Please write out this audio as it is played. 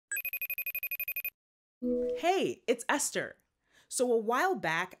Hey, it's Esther. So, a while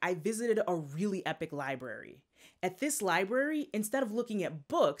back, I visited a really epic library. At this library, instead of looking at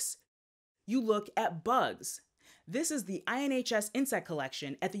books, you look at bugs. This is the INHS insect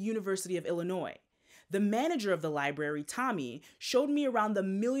collection at the University of Illinois. The manager of the library, Tommy, showed me around the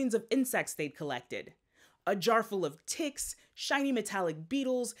millions of insects they'd collected. A jar full of ticks, shiny metallic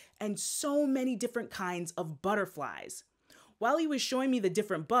beetles, and so many different kinds of butterflies. While he was showing me the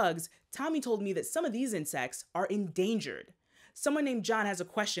different bugs, Tommy told me that some of these insects are endangered. Someone named John has a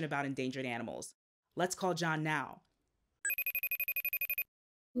question about endangered animals. Let's call John now.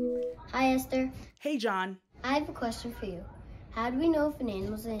 Hi, Esther. Hey, John. I have a question for you. How do we know if an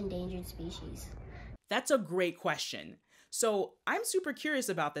animal is an endangered species? That's a great question. So, I'm super curious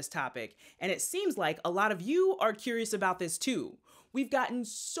about this topic, and it seems like a lot of you are curious about this too. We've gotten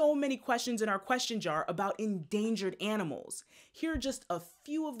so many questions in our question jar about endangered animals. Here are just a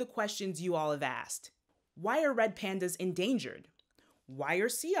few of the questions you all have asked. Why are red pandas endangered? Why are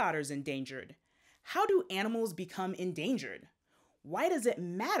sea otters endangered? How do animals become endangered? Why does it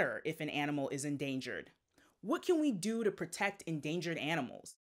matter if an animal is endangered? What can we do to protect endangered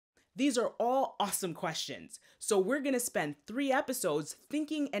animals? These are all awesome questions. So we're going to spend 3 episodes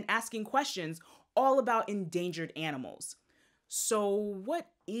thinking and asking questions all about endangered animals. So what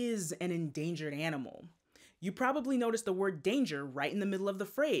is an endangered animal? You probably noticed the word danger right in the middle of the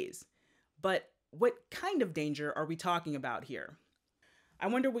phrase. But what kind of danger are we talking about here? I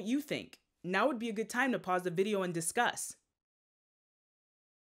wonder what you think. Now would be a good time to pause the video and discuss.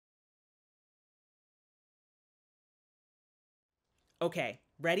 Okay,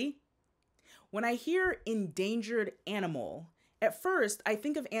 ready? When I hear endangered animal, at first I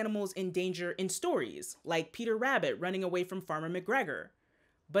think of animals in danger in stories, like Peter Rabbit running away from Farmer McGregor.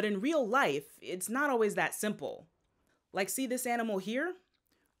 But in real life, it's not always that simple. Like, see this animal here?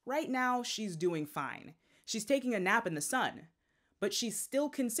 Right now, she's doing fine. She's taking a nap in the sun, but she's still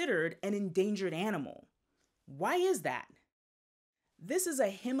considered an endangered animal. Why is that? This is a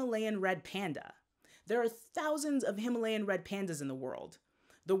Himalayan red panda. There are thousands of Himalayan red pandas in the world.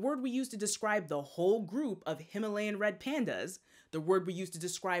 The word we use to describe the whole group of Himalayan red pandas, the word we use to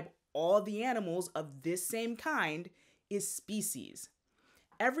describe all the animals of this same kind, is species.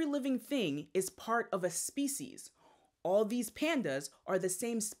 Every living thing is part of a species. All these pandas are the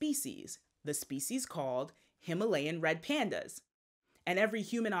same species, the species called Himalayan red pandas. And every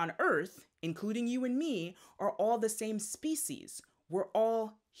human on Earth, including you and me, are all the same species. We're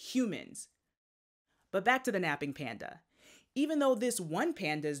all humans. But back to the napping panda. Even though this one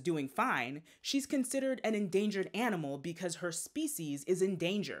panda is doing fine, she's considered an endangered animal because her species is in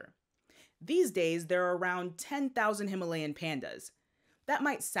danger. These days, there are around 10,000 Himalayan pandas. That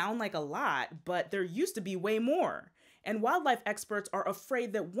might sound like a lot, but there used to be way more. And wildlife experts are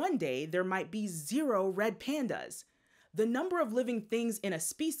afraid that one day there might be 0 red pandas. The number of living things in a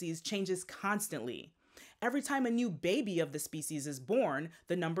species changes constantly. Every time a new baby of the species is born,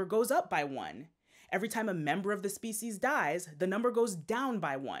 the number goes up by 1. Every time a member of the species dies, the number goes down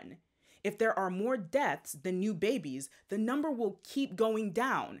by 1. If there are more deaths than new babies, the number will keep going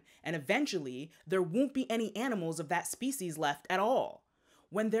down, and eventually, there won't be any animals of that species left at all.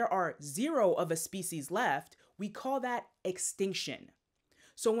 When there are 0 of a species left, we call that extinction.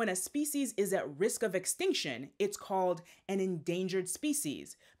 So when a species is at risk of extinction, it's called an endangered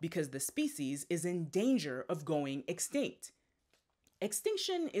species because the species is in danger of going extinct.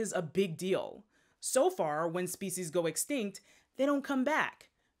 Extinction is a big deal. So far, when species go extinct, they don't come back.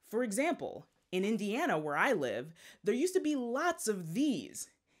 For example, in Indiana, where I live, there used to be lots of these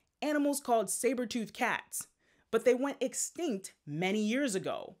animals called saber-toothed cats, but they went extinct many years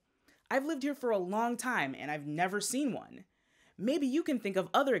ago. I've lived here for a long time and I've never seen one. Maybe you can think of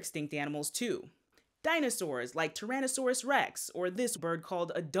other extinct animals too. Dinosaurs like Tyrannosaurus rex or this bird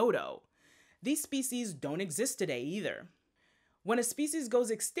called a dodo. These species don't exist today either. When a species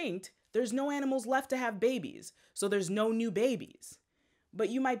goes extinct, there's no animals left to have babies, so there's no new babies. But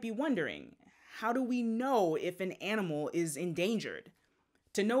you might be wondering, how do we know if an animal is endangered?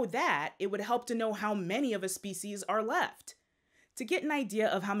 To know that, it would help to know how many of a species are left. To get an idea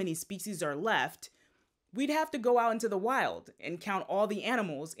of how many species are left, we'd have to go out into the wild and count all the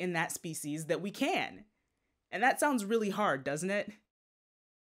animals in that species that we can. And that sounds really hard, doesn't it?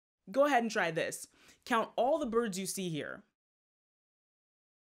 Go ahead and try this. Count all the birds you see here.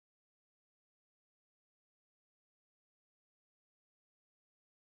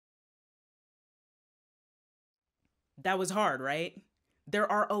 That was hard, right?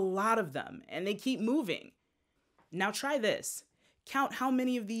 There are a lot of them, and they keep moving. Now try this. Count how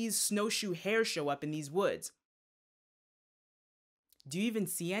many of these snowshoe hares show up in these woods. Do you even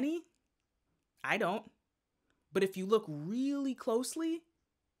see any? I don't. But if you look really closely,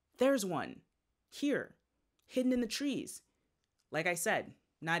 there's one. Here, hidden in the trees. Like I said,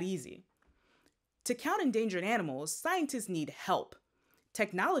 not easy. To count endangered animals, scientists need help.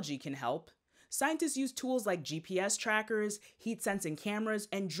 Technology can help. Scientists use tools like GPS trackers, heat sensing cameras,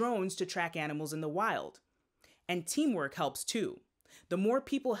 and drones to track animals in the wild. And teamwork helps too. The more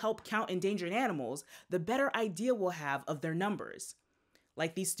people help count endangered animals, the better idea we'll have of their numbers.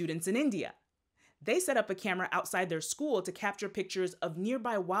 Like these students in India. They set up a camera outside their school to capture pictures of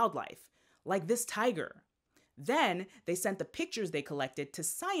nearby wildlife, like this tiger. Then they sent the pictures they collected to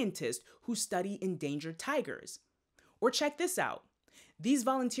scientists who study endangered tigers. Or check this out. These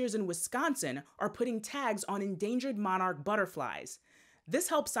volunteers in Wisconsin are putting tags on endangered monarch butterflies. This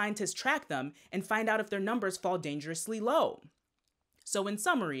helps scientists track them and find out if their numbers fall dangerously low. So in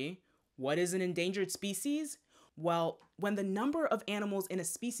summary, what is an endangered species? Well, when the number of animals in a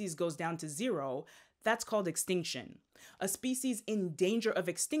species goes down to 0, that's called extinction. A species in danger of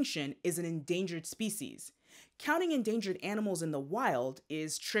extinction is an endangered species. Counting endangered animals in the wild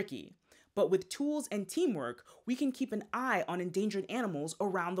is tricky, but with tools and teamwork, we can keep an eye on endangered animals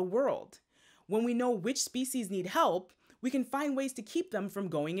around the world. When we know which species need help, we can find ways to keep them from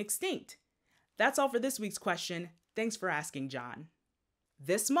going extinct. That's all for this week's question. Thanks for asking, John.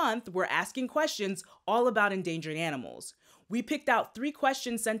 This month, we're asking questions all about endangered animals. We picked out 3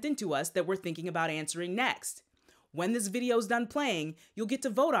 questions sent in to us that we're thinking about answering next. When this video's done playing, you'll get to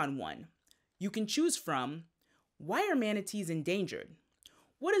vote on one. You can choose from, why are manatees endangered?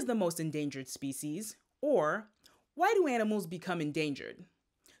 What is the most endangered species? Or, why do animals become endangered?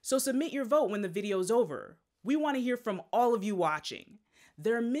 So submit your vote when the video's over. We want to hear from all of you watching.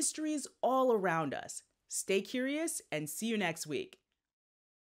 There are mysteries all around us. Stay curious and see you next week.